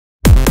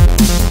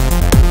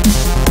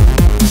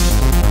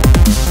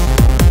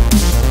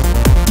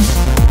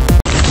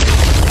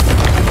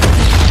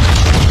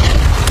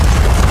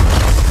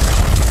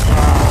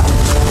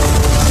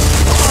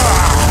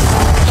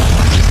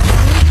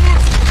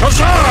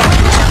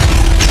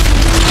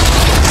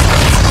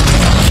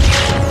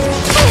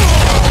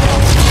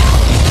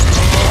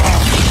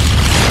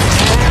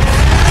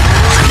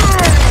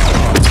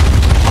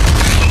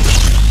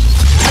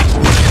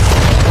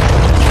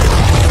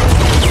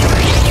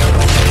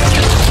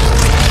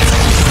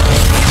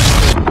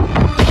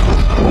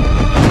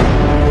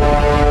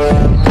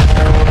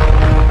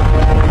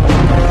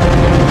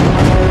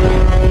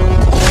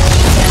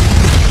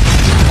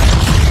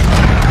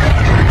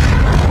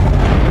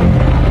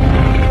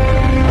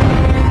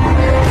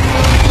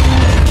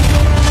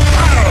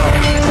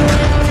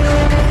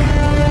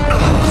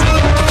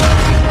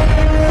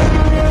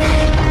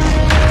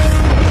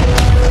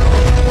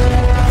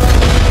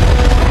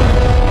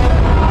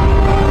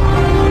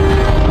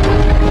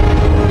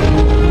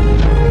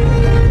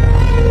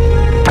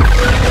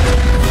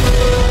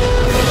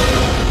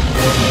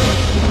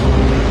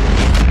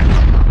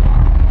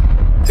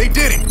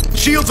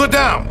shields are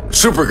down!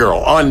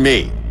 Supergirl, on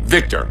me.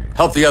 Victor,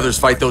 help the others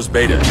fight those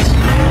betas.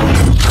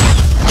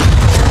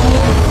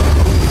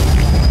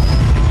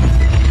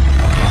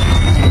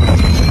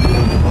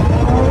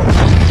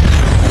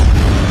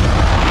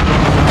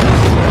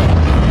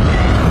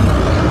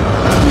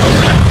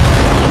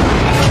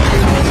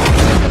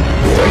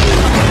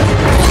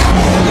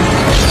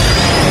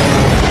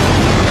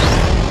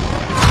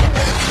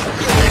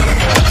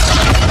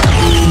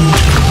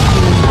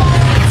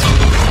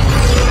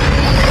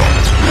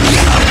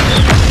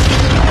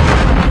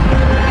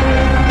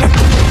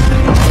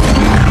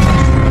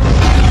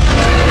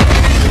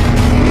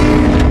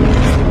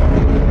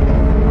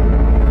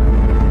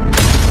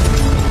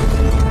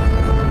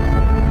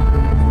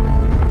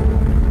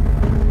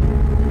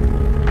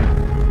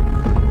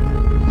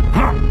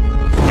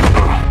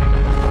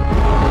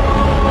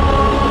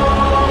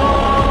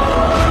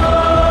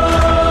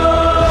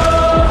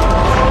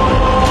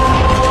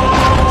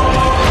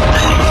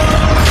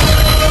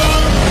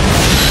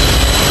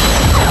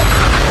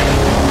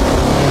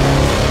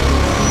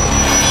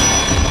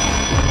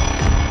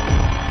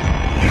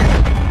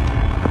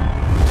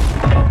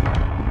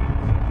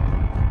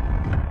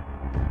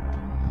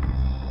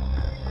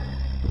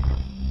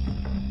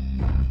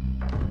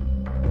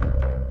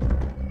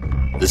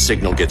 The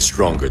signal gets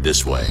stronger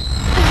this way.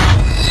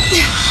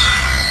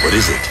 What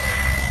is it?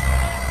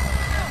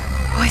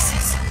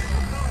 Voices.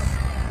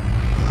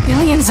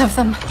 Millions of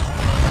them.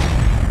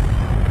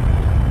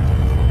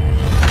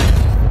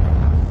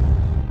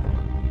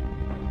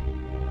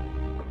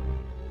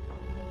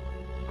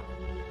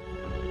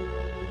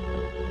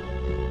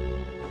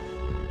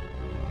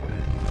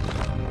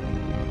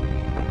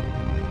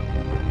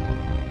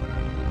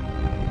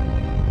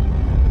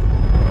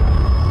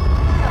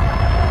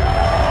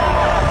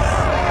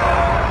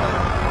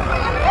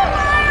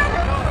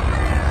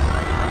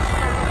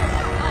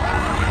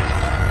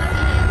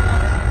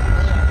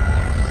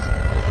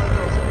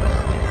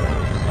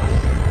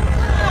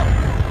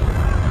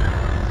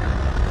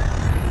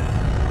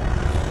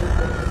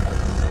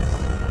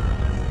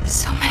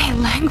 So many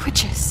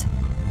languages.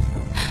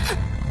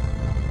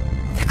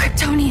 The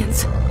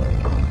Kryptonians.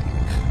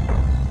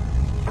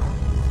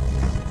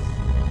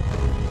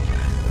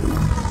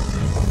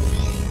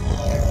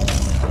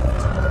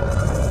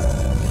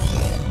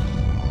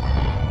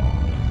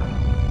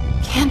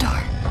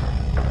 Kandor.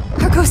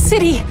 Argo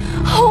City.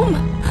 Home.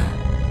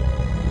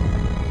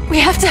 We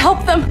have to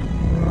help them.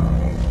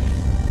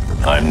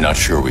 I'm not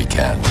sure we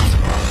can.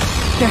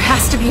 There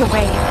has to be a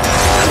way.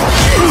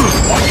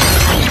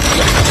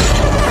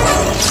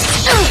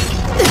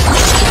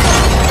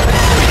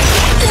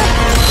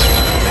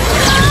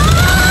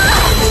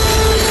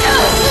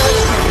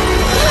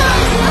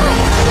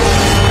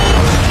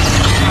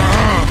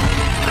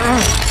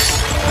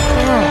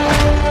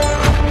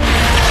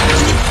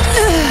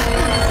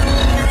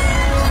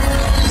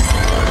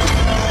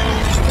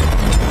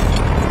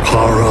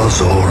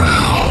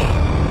 Zor-El.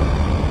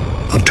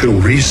 Until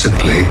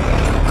recently,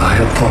 I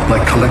had thought my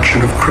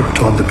collection of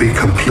Krypton to be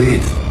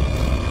complete.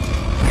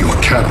 Your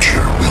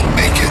capture will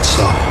make it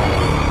so.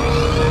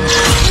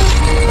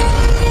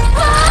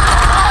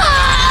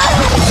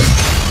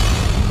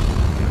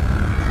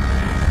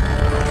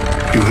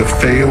 You have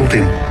failed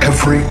in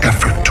every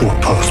effort to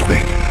oppose me.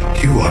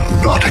 You are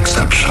not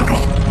exceptional.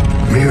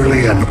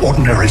 Merely an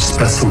ordinary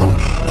specimen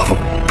of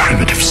a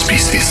primitive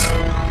species.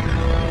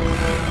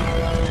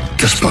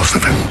 Dispose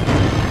of him.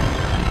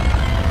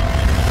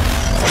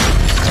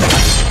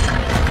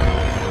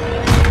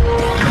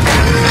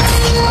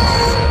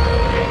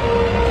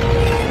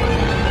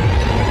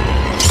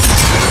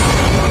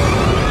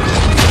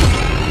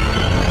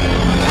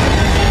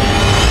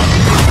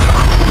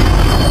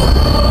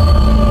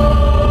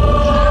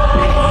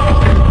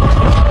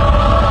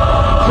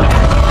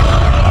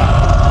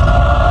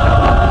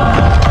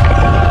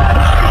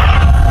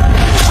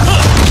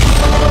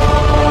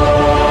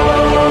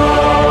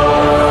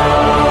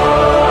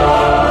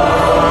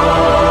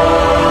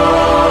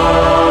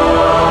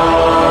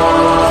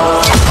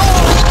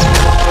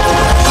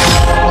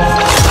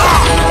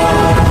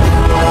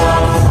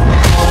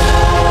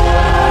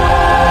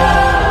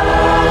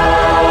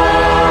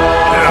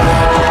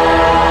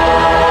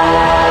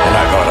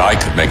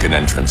 An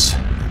entrance.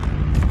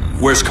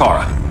 Where's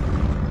Kara?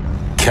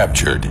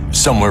 Captured,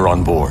 somewhere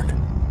on board.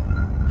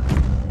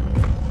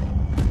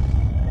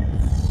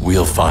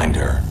 We'll find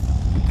her.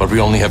 But we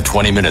only have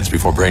 20 minutes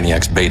before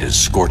Brainiac's betas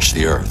scorch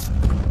the Earth.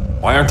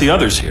 Why aren't the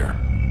others here?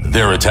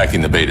 They're attacking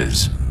the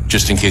betas,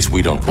 just in case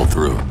we don't pull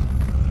through.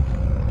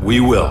 We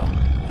will.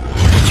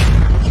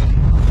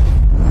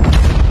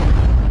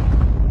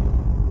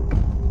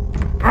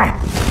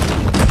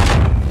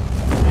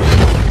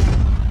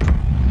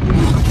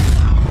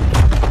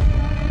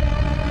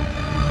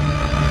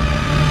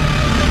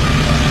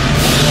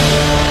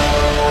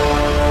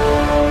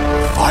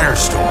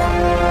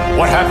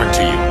 What happened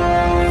to you?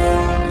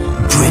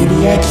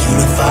 Brainiac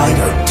unified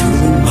our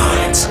dueling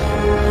minds.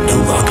 No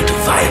longer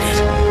divided.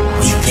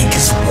 We think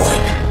as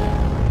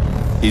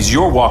one. He's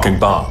your walking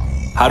bomb.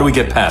 How do we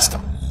get past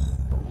him?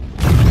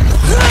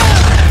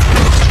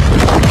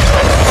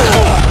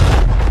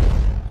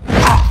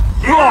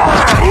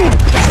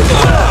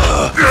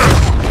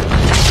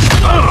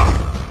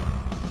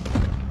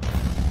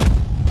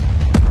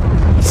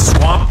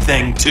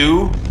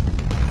 2?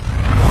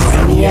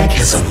 Brainiac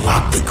has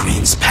unlocked the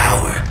Green's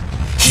power.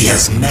 He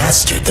has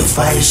mastered the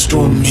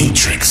Firestorm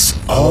Matrix.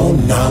 All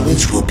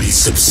knowledge will be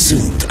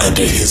subsumed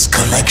under his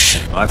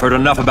collection. I've heard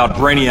enough about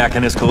Brainiac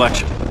and his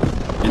collection.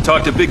 You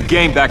talked a big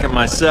game back at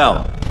my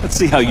cell. Let's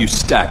see how you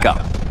stack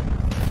up.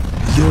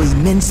 Your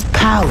immense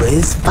power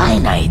is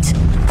finite.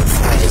 The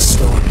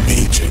Firestorm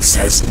Matrix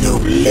has no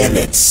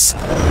limits.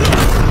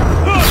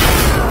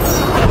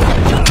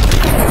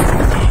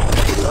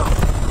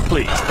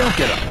 Please, don't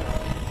get up.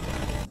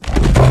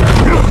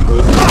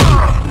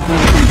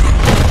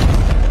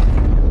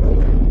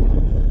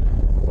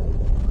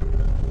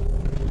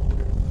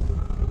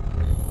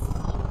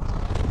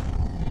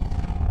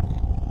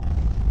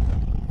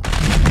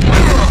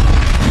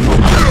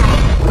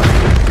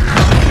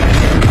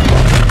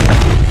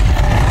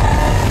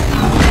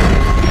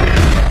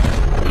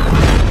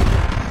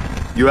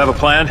 You have a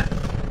plan?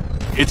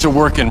 It's a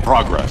work in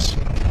progress.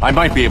 I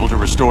might be able to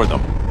restore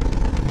them.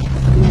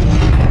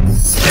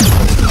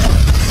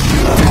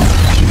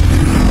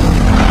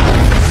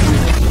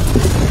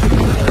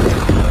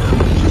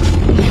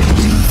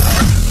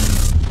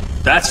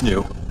 That's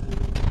new.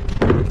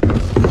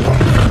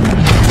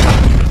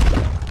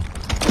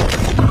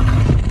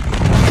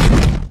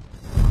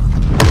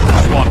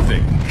 Swamp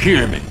Thing,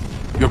 hear me.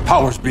 Your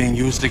power's being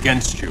used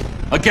against you.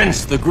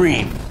 Against the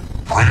Green.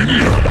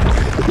 Brainiac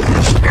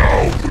is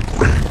now the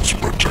Green's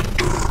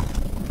protector.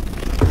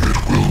 It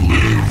will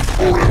live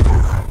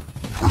forever,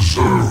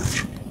 preserved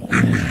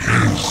in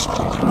his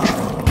collection.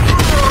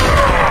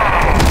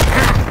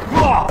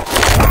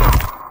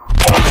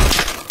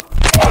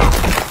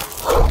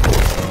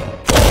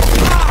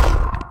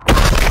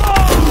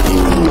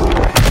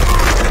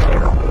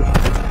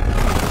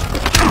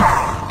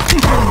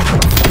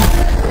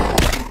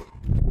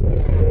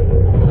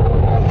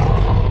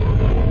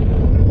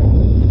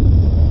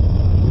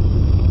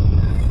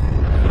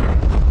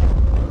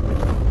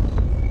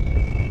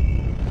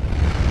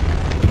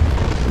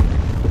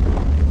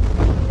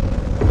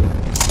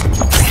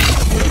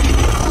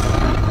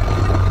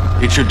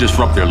 It should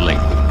disrupt their link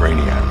with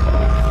Brainiac.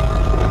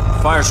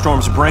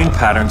 Firestorm's brain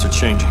patterns are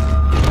changing.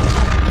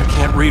 I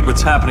can't read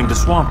what's happening to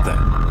Swamp Thing.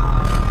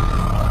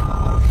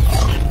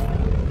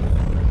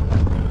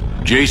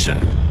 Jason,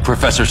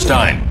 Professor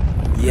Stein.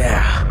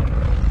 Yeah.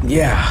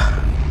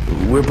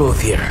 We're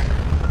both here.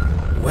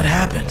 What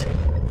happened?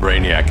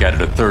 Brainiac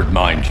added a third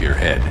mind to your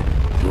head.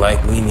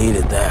 Like we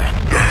needed that.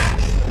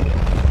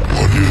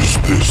 What is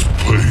this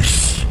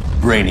place?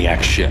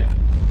 Brainiac's ship.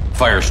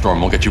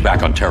 Firestorm will get you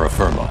back on terra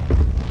firma.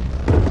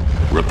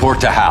 Report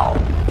to Hal.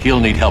 He'll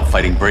need help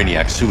fighting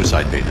Brainiac's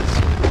suicide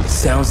betas.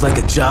 Sounds like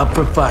a job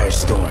for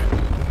Firestorm.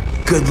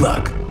 Good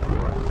luck.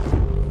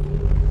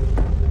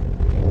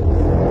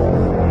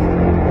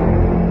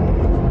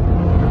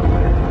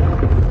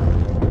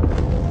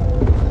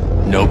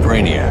 No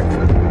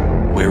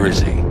Brainiac. Where is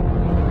he?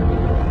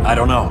 I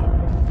don't know.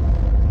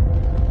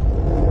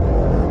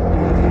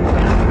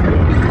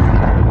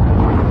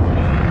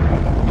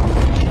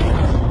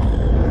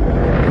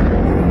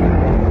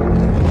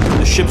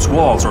 The ship's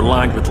walls are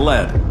lined with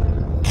lead.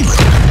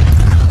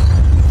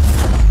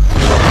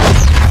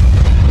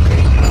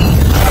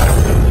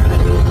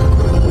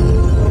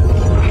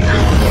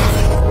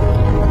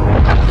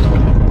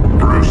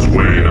 Bruce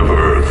Wayne of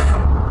Earth,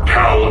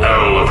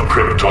 Kal-El of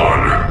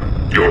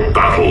Krypton. Your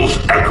battles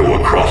echo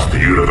across the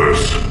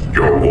universe.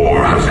 Your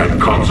war has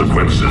had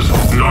consequences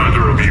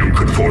neither of you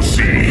could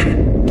foresee.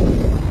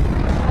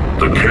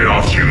 The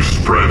chaos you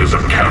spread is a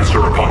cancer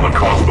upon the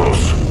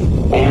cosmos.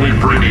 Only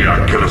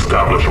Brainiac can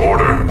establish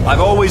order. I've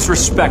always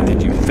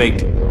respected you,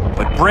 Fate.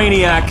 But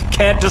Brainiac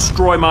can't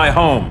destroy my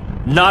home.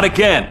 Not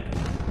again.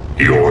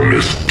 Your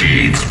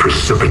misdeeds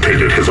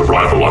precipitated his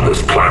arrival on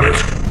this planet.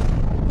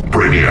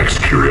 Brainiac's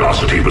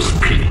curiosity was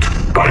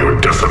piqued by your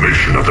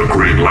decimation of the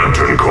Green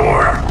Lantern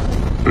Corps.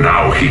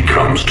 Now he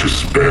comes to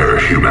spare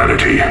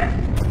humanity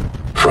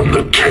from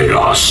the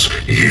chaos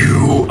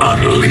you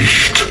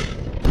unleashed.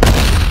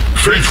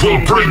 Fate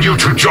will bring you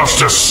to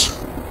justice!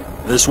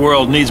 This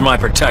world needs my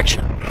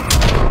protection.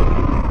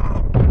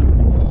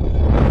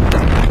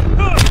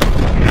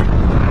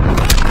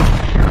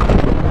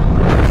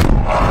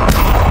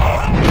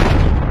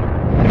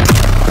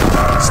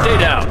 Stay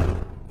down.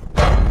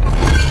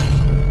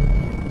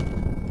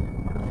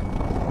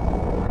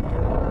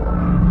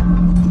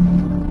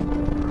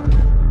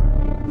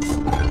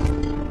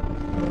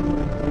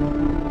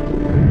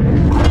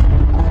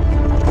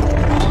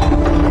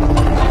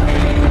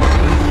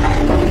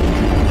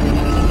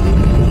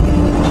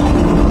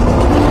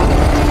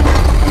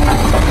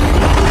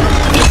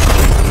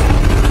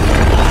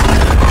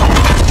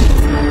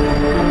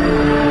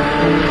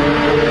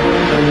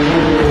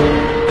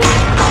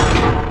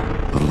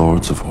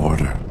 Of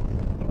order.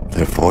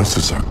 Their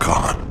voices are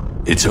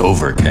gone. It's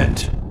over,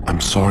 Kent. I'm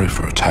sorry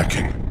for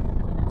attacking.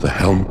 The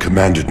Helm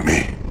commanded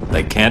me.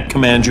 They can't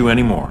command you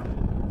anymore.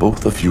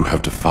 Both of you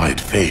have defied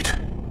fate,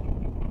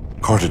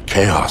 courted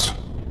chaos.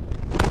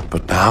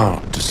 But now,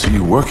 to see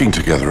you working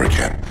together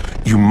again,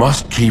 you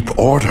must keep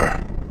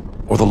order,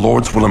 or the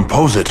Lords will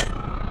impose it.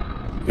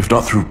 if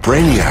not through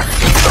Brainiac.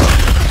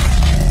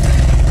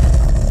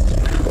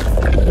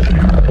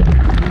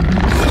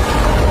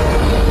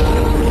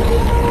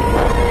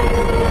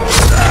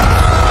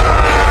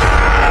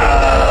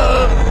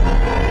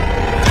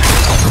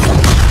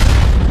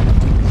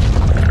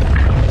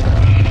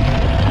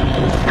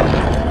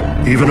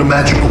 Even a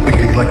magical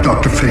being like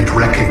Dr. Fate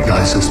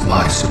recognizes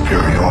my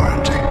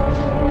superiority.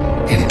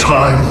 In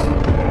time,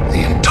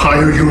 the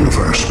entire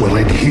universe will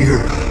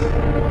adhere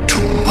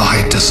to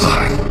my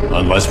design.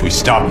 Unless we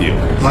stop you.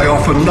 I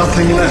offer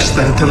nothing less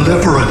than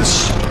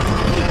deliverance.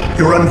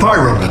 Your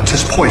environment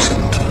is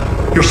poisoned.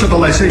 Your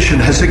civilization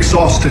has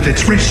exhausted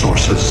its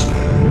resources.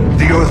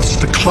 The Earth's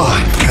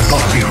decline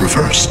cannot be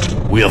reversed.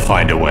 We'll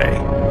find a way.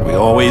 We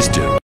always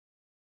do.